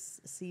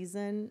this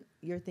season,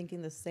 you're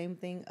thinking the same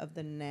thing of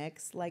the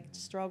next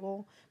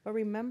struggle. But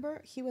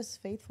remember, he was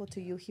faithful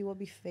to you. He will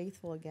be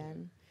faithful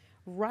again.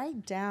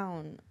 Write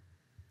down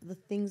the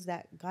things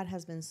that God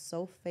has been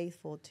so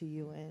faithful to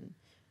you in.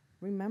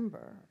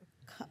 Remember,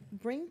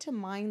 bring to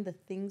mind the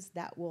things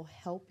that will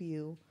help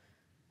you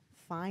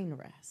find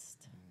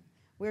rest.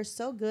 We're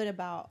so good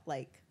about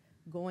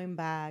going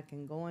back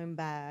and going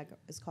back.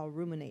 It's called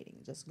ruminating,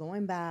 just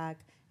going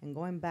back and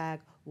going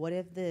back. What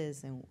if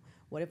this, and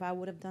what if I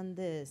would have done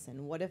this,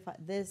 and what if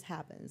this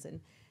happens, and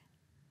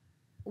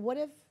what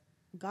if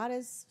God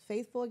is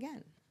faithful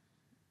again?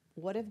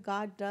 What if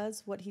God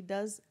does what he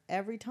does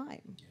every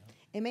time?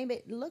 It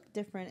may look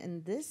different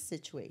in this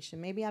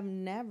situation. Maybe I've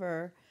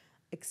never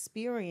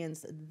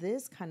experienced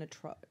this kind of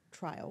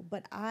trial,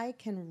 but I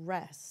can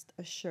rest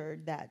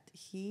assured that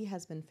he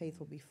has been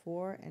faithful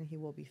before and he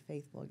will be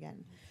faithful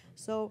again.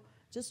 So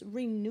just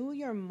renew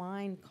your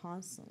mind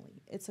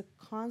constantly. It's a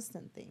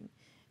constant thing.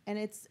 And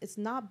it's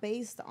not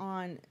based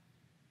on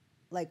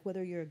like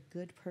whether you're a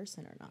good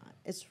person or not.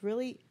 It's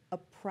really a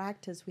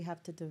practice we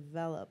have to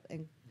develop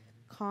and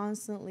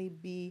constantly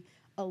be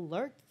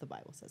alert, the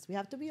Bible says. We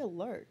have to be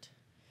alert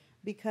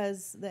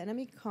because the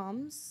enemy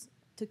comes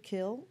to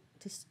kill,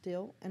 to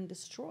steal, and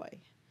destroy.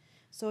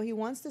 So he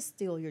wants to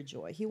steal your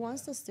joy. He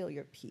wants to steal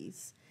your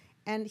peace.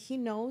 And he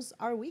knows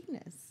our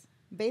weakness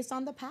based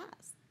on the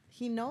past.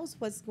 He knows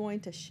what's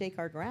going to shake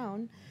our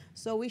ground.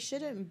 So we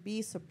shouldn't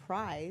be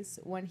surprised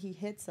when he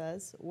hits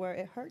us where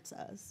it hurts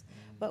us.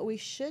 But we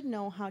should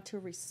know how to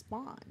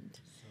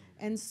respond.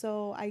 And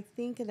so I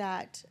think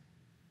that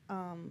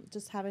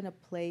just having a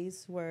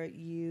place where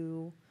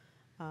you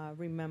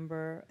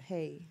remember,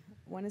 hey,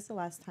 when is the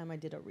last time I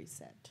did a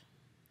reset?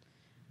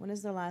 When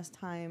is the last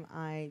time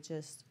I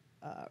just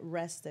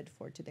rested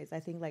for 2 days? I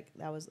think like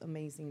that was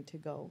amazing to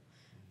go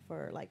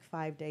for like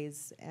 5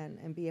 days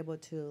and be able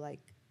to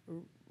like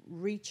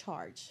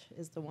recharge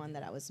is the one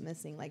that I was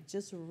missing. Like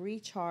just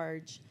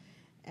recharge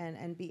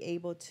and be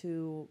able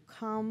to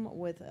come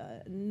with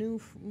a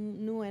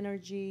new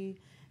energy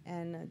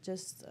and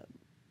just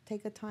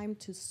take a time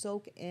to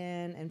soak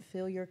in and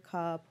fill your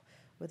cup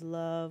with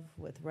love,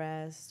 with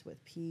rest,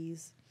 with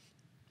peace.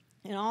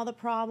 And all the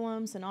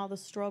problems and all the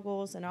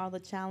struggles and all the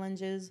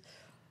challenges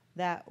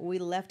that we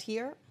left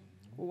here,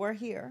 we're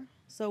here.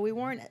 So we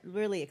weren't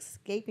really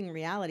escaping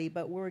reality,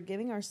 but we were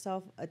giving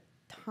ourselves a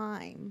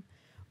time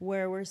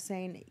where we're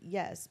saying,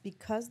 yes,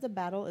 because the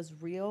battle is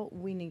real,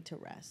 we need to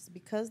rest.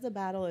 Because the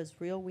battle is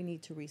real, we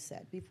need to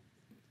reset.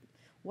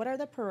 What are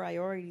the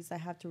priorities I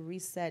have to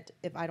reset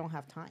if I don't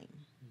have time?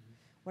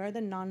 What are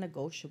the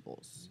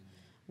non-negotiables?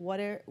 What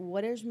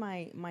is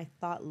my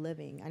thought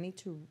living? I need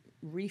to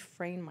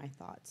reframe my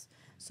thoughts.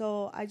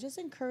 So I just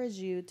encourage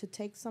you to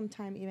take some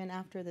time even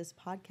after this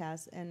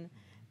podcast and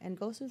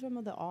go through some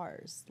of the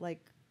R's.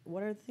 Like,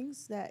 what are the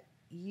things that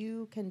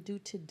you can do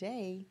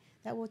today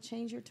that will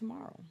change your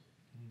tomorrow?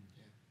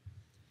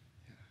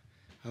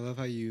 I love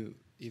how you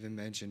even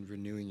mentioned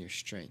renewing your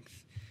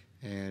strength.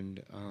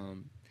 And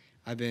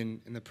I've been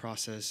in the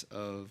process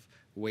of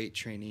weight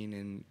training,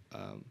 and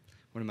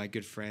one of my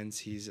good friends,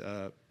 he's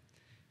a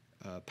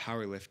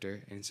power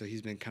lifter, and so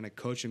he's been kind of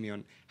coaching me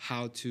on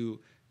how to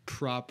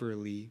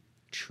properly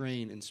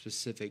train in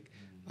specific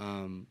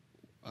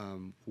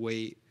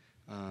weight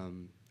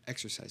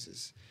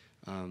exercises,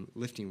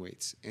 lifting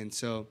weights. And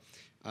so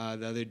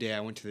the other day I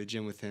went to the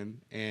gym with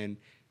him, and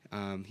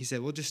he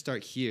said, we'll just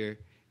start here.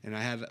 And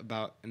I had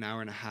about an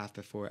hour and a half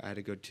before I had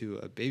to go to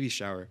a baby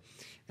shower.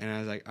 And I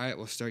was like, all right,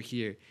 we'll start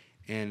here.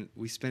 And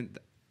we spent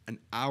an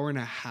hour and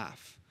a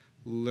half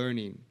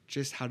learning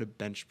just how to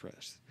bench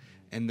press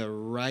and the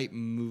right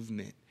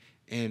movement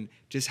and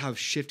just how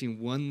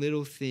shifting one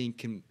little thing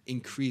can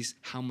increase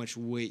how much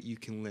weight you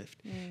can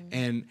lift.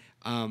 And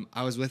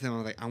I was with him. I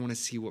was like, I want to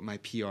see what my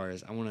PR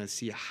is. I want to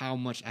see how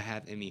much I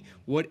have in me.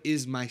 What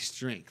is my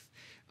strength?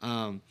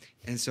 And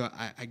so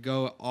I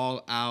go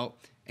all out.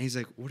 And he's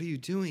like, what are you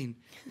doing?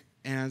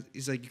 And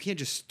he's like, you can't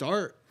just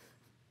start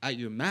at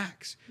your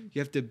max. You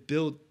have to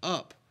build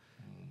up.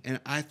 And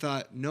I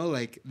thought, no,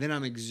 like, then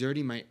I'm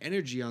exerting my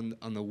energy on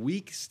the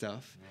weak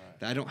stuff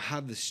that I don't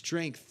have the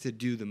strength to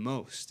do the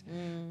most.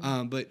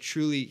 But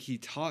truly, he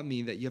taught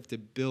me that you have to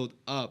build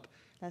up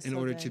in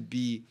order to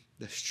be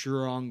the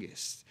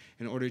strongest,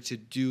 in order to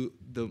do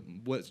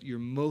what you're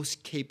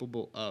most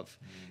capable of.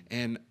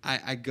 And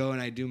I go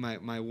and I do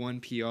my one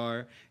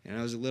PR, and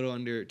I was a little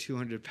under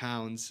 200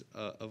 pounds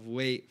of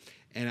weight.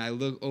 And I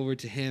look over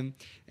to him,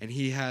 and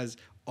he has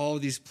all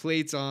these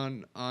plates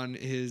on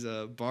his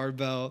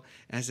barbell.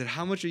 And I said,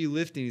 how much are you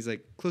lifting? He's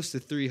like, close to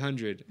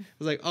 300. I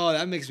was like, oh,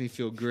 that makes me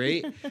feel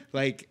great.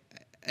 But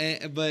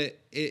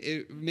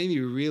it made me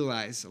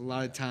realize a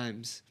lot of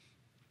times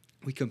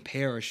we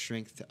compare our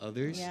strength to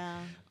others.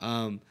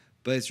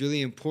 But it's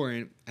really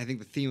important. I think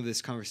the theme of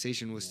this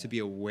conversation was to be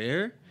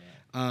aware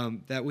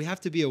that we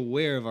have to be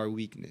aware of our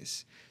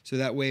weakness. So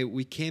that way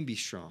we can be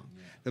strong.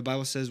 The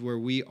Bible says where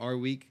we are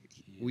weak,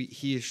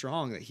 he is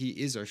strong, that he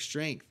is our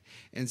strength.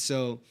 And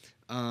so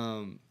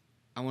I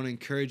want to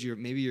encourage you,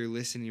 maybe you're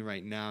listening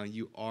right now,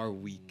 you are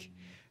weak,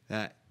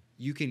 that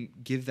you can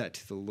give that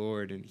to the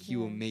Lord and he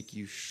will make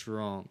you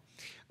strong.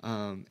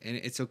 And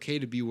it's okay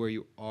to be where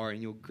you are,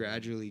 and you'll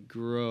gradually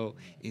grow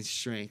in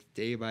strength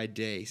day by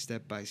day,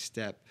 step by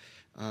step.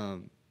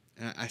 And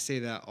I say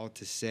that all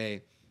to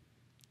say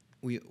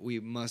we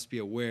must be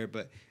aware,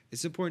 but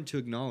it's important to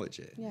acknowledge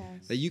it.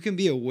 That you can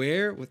be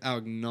aware without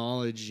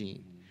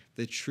acknowledging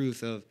the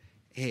truth of,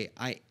 hey,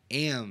 I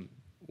am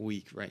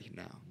weak right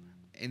now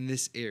in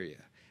this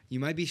area. You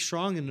might be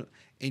strong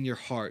in your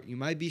heart. You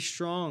might be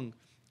strong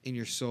in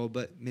your soul,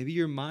 but maybe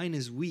your mind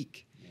is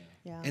weak.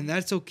 And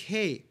that's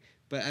okay.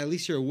 but at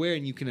least you're aware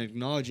and you can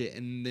acknowledge it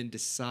and then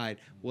decide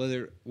what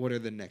are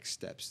the next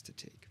steps to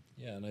take.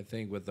 Yeah, and I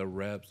think with the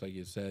reps, like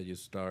you said, you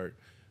start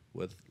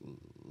with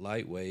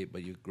lightweight,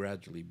 but you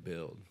gradually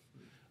build.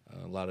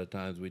 A lot of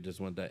times we just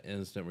want that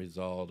instant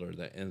result or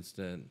that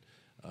instant,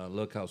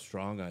 look how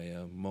strong I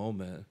am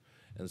moment,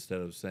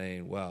 instead of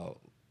saying, well,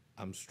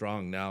 I'm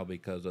strong now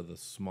because of the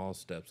small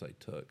steps I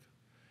took.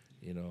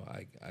 You know,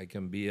 I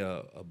can be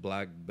a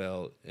black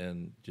belt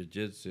in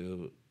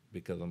jiu-jitsu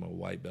because I'm a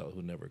white belt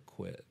who never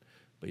quit.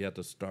 But you have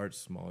to start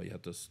small. You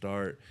have to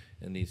start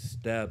in these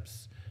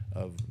steps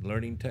of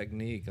learning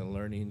technique and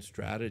learning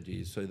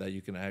strategies so that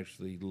you can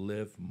actually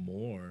live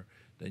more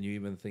than you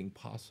even think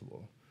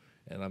possible.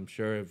 And I'm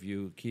sure if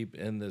you keep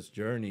in this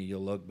journey,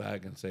 you'll look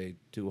back and say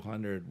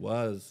 200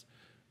 was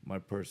my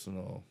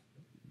personal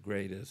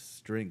greatest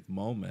strength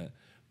moment,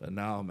 but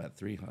now I'm at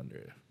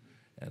 300.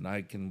 And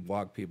I can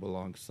walk people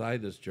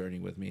alongside this journey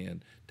with me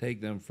and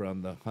take them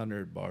from the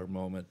 100 bar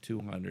moment,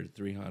 200,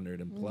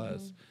 300, and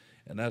plus.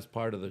 And that's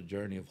part of the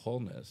journey of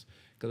wholeness,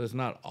 because it's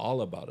not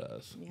all about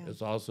us. Yeah.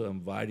 It's also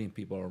inviting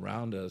people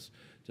around us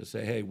to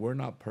say, hey, we're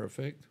not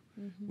perfect.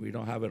 We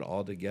don't have it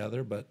all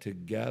together, but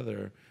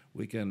together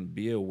we can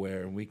be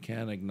aware and we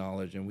can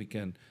acknowledge and we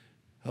can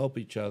help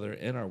each other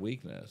in our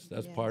weakness.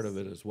 That's part of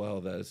it as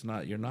well, that it's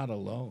not, you're not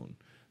alone.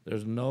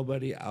 There's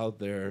nobody out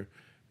there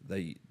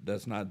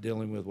that's not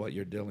dealing with what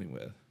you're dealing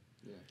with.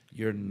 Yeah.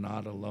 You're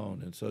not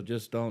alone. And so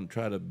just don't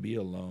try to be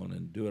alone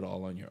and do it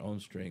all on your own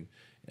strength.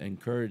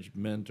 Encourage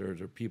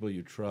mentors or people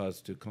you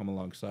trust to come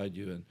alongside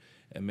you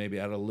and maybe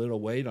add a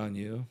little weight on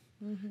you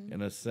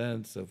in a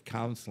sense of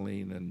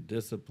counseling and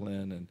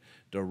discipline and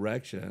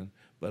direction,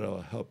 but it'll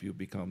help you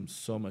become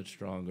so much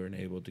stronger and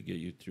able to get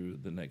you through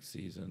the next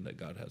season that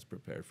God has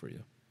prepared for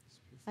you.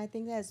 I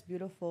think that's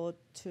beautiful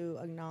to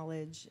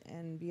acknowledge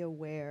and be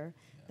aware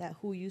that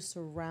who you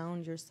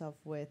surround yourself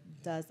with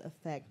does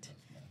affect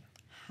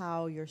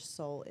how your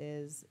soul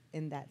is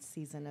in that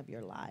season of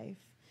your life.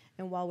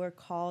 And while we're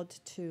called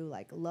to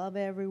like love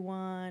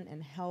everyone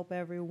and help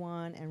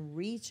everyone and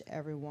reach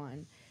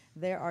everyone,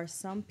 there are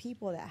some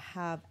people that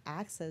have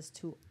access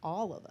to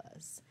all of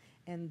us.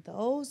 And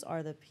those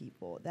are the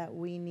people that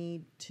we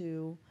need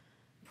to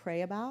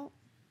pray about,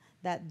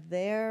 that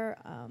their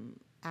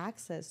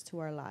access to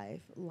our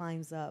life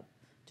lines up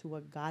to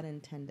what God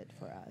intended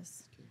for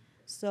us.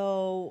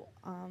 So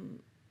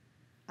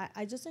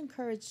I just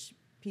encourage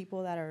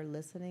people that are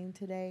listening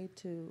today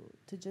to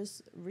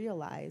just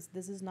realize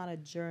this is not a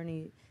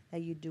journey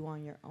that you do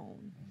on your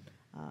own.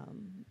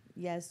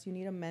 Yes, you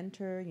need a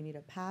mentor, you need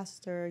a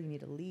pastor, you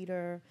need a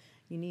leader,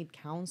 you need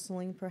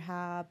counseling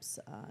perhaps,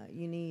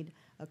 you need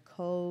a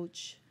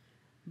coach,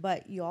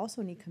 but you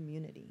also need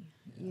community.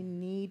 Yeah. You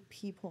need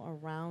people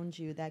around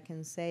you that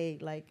can say,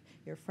 like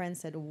your friend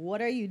said, what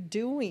are you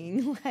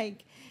doing?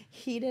 Like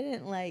he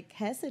didn't like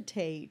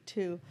hesitate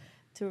to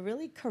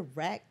really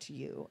correct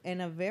you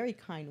in a very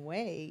kind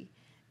way.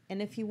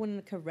 And if he wouldn't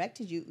have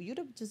corrected you, you'd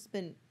have just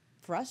been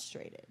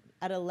frustrated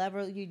at a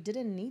level you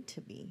didn't need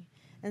to be.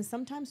 And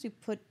sometimes we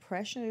put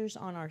pressures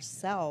on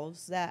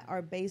ourselves that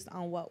are based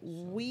on what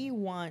we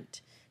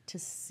want to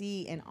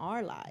see in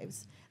our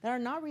lives that are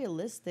not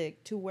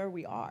realistic to where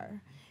we are.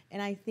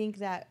 And I think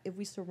that if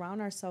we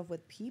surround ourselves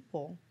with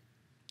people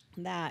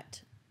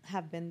that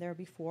have been there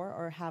before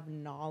or have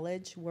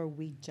knowledge where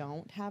we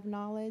don't have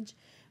knowledge,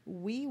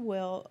 we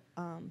will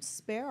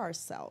spare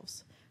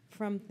ourselves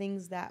from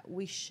things that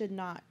we should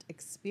not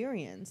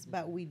experience,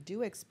 but we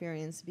do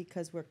experience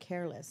because we're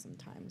careless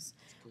sometimes,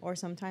 or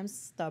sometimes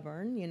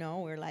stubborn. You know,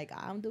 we're like,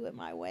 I'll do it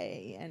my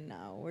way, and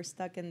we're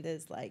stuck in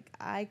this like,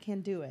 I can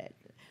do it.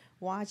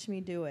 Watch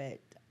me do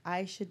it.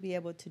 I should be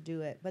able to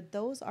do it. But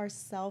those are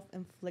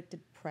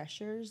self-inflicted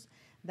pressures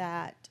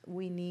that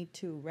we need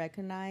to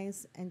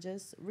recognize and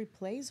just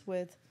replace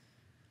with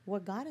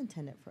what God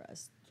intended for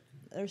us.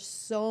 There's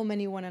so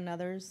many one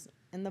another's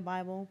in the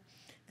Bible.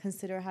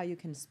 Consider how you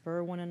can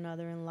spur one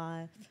another in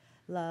love,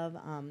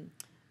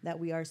 that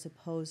we are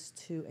supposed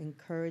to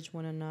encourage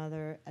one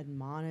another,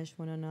 admonish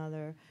one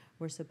another.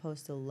 We're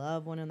supposed to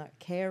love one another,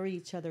 carry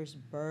each other's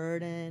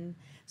burden.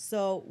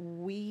 So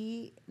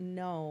we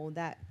know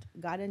that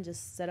God didn't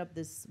just set up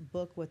this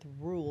book with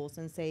rules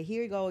and say,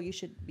 here you go, you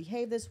should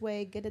behave this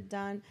way, get it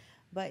done.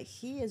 But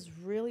he is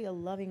really a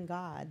loving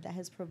God that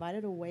has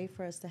provided a way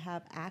for us to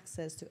have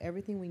access to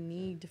everything we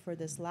need for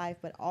this life,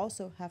 but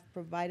also have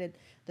provided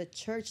the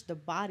church, the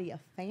body, a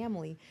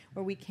family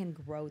where we can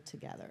grow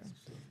together.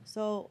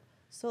 So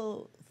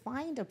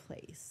find a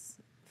place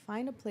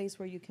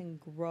where you can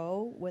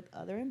grow with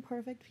other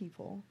imperfect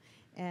people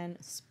and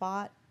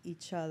spot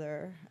each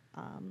other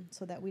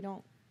so that we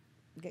don't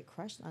get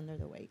crushed under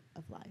the weight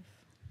of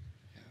life.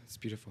 Yeah, it's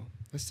beautiful.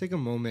 Let's take a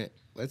moment.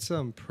 Let's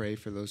pray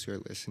for those who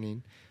are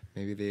listening.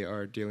 Maybe they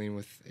are dealing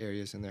with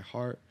areas in their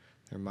heart,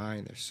 their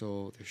mind, their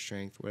soul, their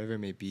strength, whatever it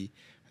may be.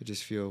 I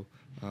just feel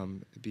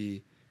it'd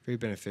be very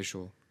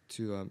beneficial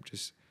to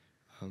just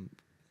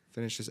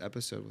finish this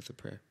episode with a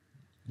prayer.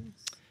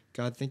 Yes.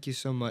 God, thank you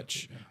so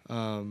much,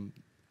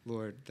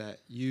 Lord, that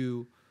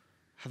you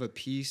have a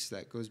peace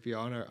that goes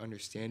beyond our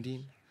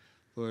understanding.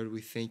 Lord,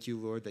 we thank you,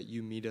 Lord, that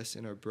you meet us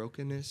in our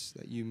brokenness,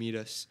 that you meet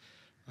us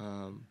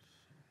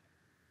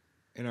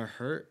in our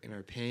hurt, in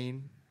our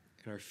pain,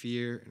 in our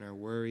fear, in our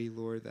worry,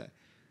 Lord, that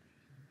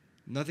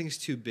nothing's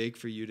too big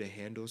for you to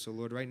handle. So,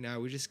 Lord, right now,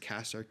 we just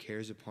cast our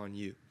cares upon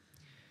you.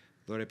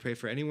 Lord, I pray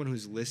for anyone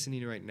who's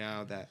listening right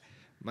now that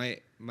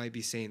might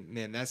be saying,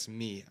 man, that's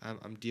me.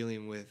 I'm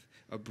dealing with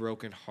a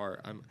broken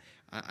heart.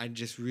 I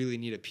just really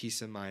need a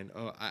peace of mind.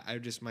 Oh,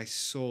 my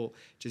soul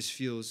just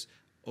feels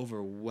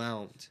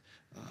overwhelmed.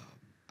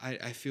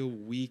 I feel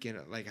weak and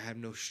like I have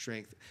no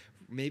strength.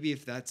 Maybe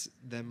if that's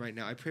them right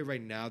now, I pray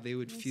right now they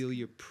would feel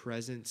your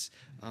presence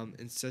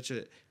in such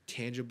a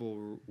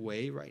tangible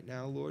way right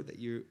now, Lord, that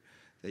you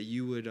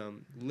would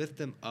lift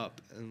them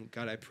up. And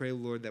God, I pray,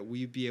 Lord, that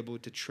we be able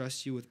to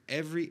trust you with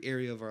every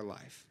area of our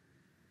life.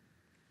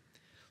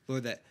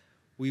 Lord, that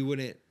we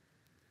wouldn't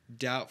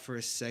doubt for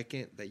a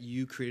second that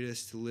you created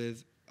us to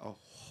live a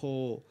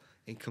whole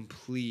and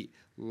complete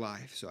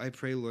life. So I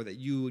pray, Lord, that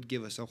you would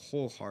give us a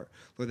whole heart.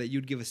 Lord, that you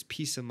would give us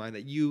peace of mind,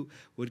 that you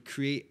would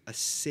create a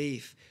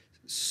safe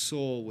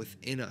soul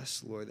within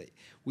us, Lord, that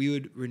we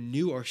would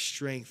renew our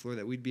strength, Lord,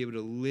 that we'd be able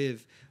to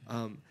live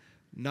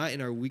not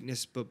in our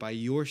weakness, but by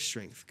your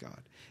strength,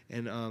 God.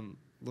 And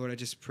Lord, I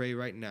just pray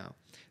right now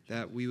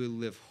that we would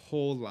live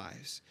whole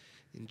lives.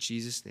 In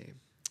Jesus' name,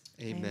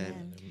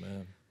 amen.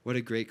 Amen. What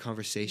a great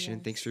conversation.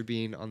 Yes. Thanks for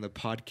being on the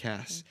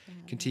podcast.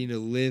 Continue to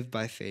live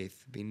by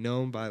faith, be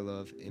known by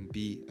love, and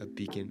be a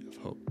beacon of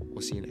hope.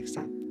 We'll see you next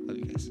time. Love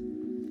you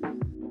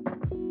guys.